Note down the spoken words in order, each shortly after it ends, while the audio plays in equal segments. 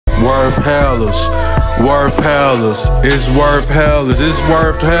worth hellas, worth hellas, it's worth hellas, it's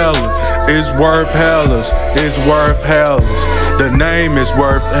worth hellas, it's worth hellas, it's worth hellas. The name is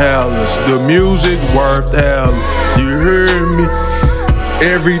worth hellas, the music worth hellas. You hear me?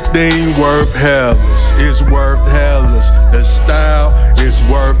 Everything worth hellas, it's worth hellas. The style is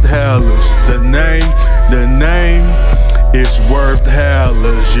worth hellas. The name is worth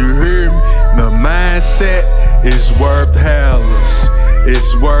hellas. You hear me? The mindset is worth hellas.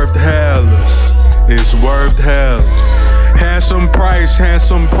 It's worth hellas. It's worth hellas. Handsome price,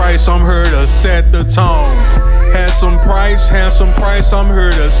 I'm here to set the tone. Handsome price, I'm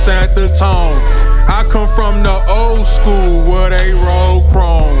here to set the tone. I come from the old school where they roll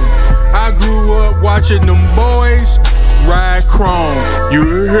chrome. I grew up watching them boys ride chrome. You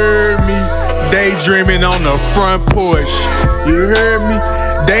hear me? Daydreaming on the front porch. You hear me?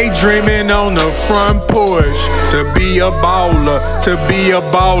 Daydreaming on the front porch. To be a baller,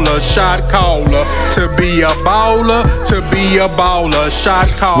 shot caller. To be a baller, shot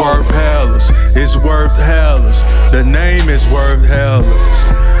caller. Worth hellas, it's worth hellas. The name is worth hellas.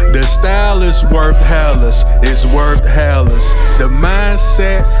 The style is worth hellas, it's worth hellas. The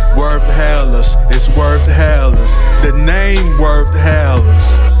mindset worth hellas, it's worth hellas. The name worth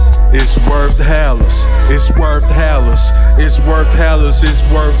hellas. It's worth hellas, it's worth hellas, it's worth hellas, it's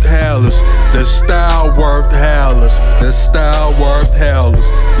worth hellas. The style worth hellas, the style worth hellas.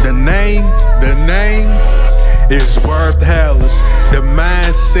 The name is worth hellas. The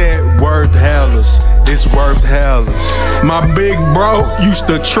mindset worth hellas, it's worth hellas. My big bro used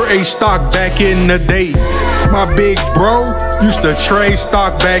to trade stock back in the day. My big bro used to trade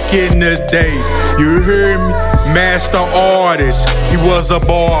stock back in the day. You hear me? Master artist, he was a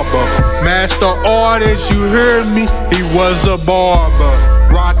barber. Master artist, you hear me? He was a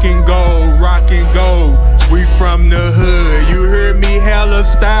barber. Rock and gold, we from the hood. You hear me? Hella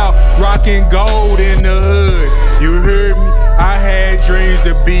style, rockin' gold in the hood. You hear me? I had dreams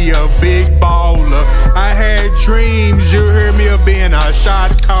to be a big baller. I had dreams, you hear me, of being a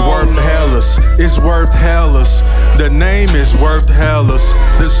shot caller. Worth hellas, it's worth hellas. The name is worth hellas.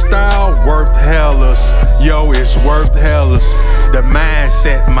 The style worth hellas. Yo, it's worth hellas. The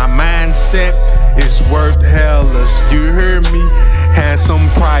mindset, my mindset is worth hellas. You hear me? Handsome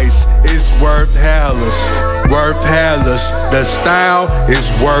price, it's worth hellas. Worth hellas. The style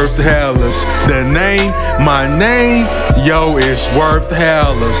is worth hellas. The name, my name, yo, it's worth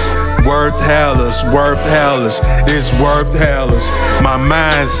hellas. Worth hellas, worth hellas, it's worth hellas. My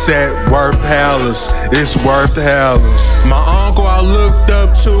mindset worth hellas, it's worth hellas. My uncle I looked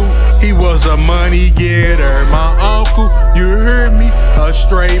up to, he was a money getter. My uncle, you hear me, a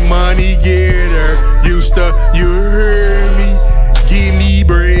straight money getter. Used to, you hear me, give me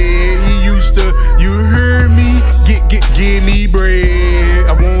bread. He used to, you hear me, give me bread.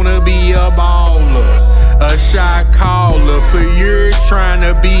 I wanna be a baller, a shot caller. For years trying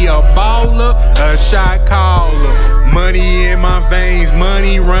to be a baller, a shot caller. Money in my veins,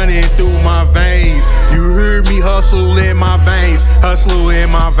 money running through my veins. You hear me? Hustle in my veins, hustle in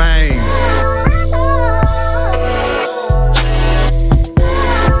my veins.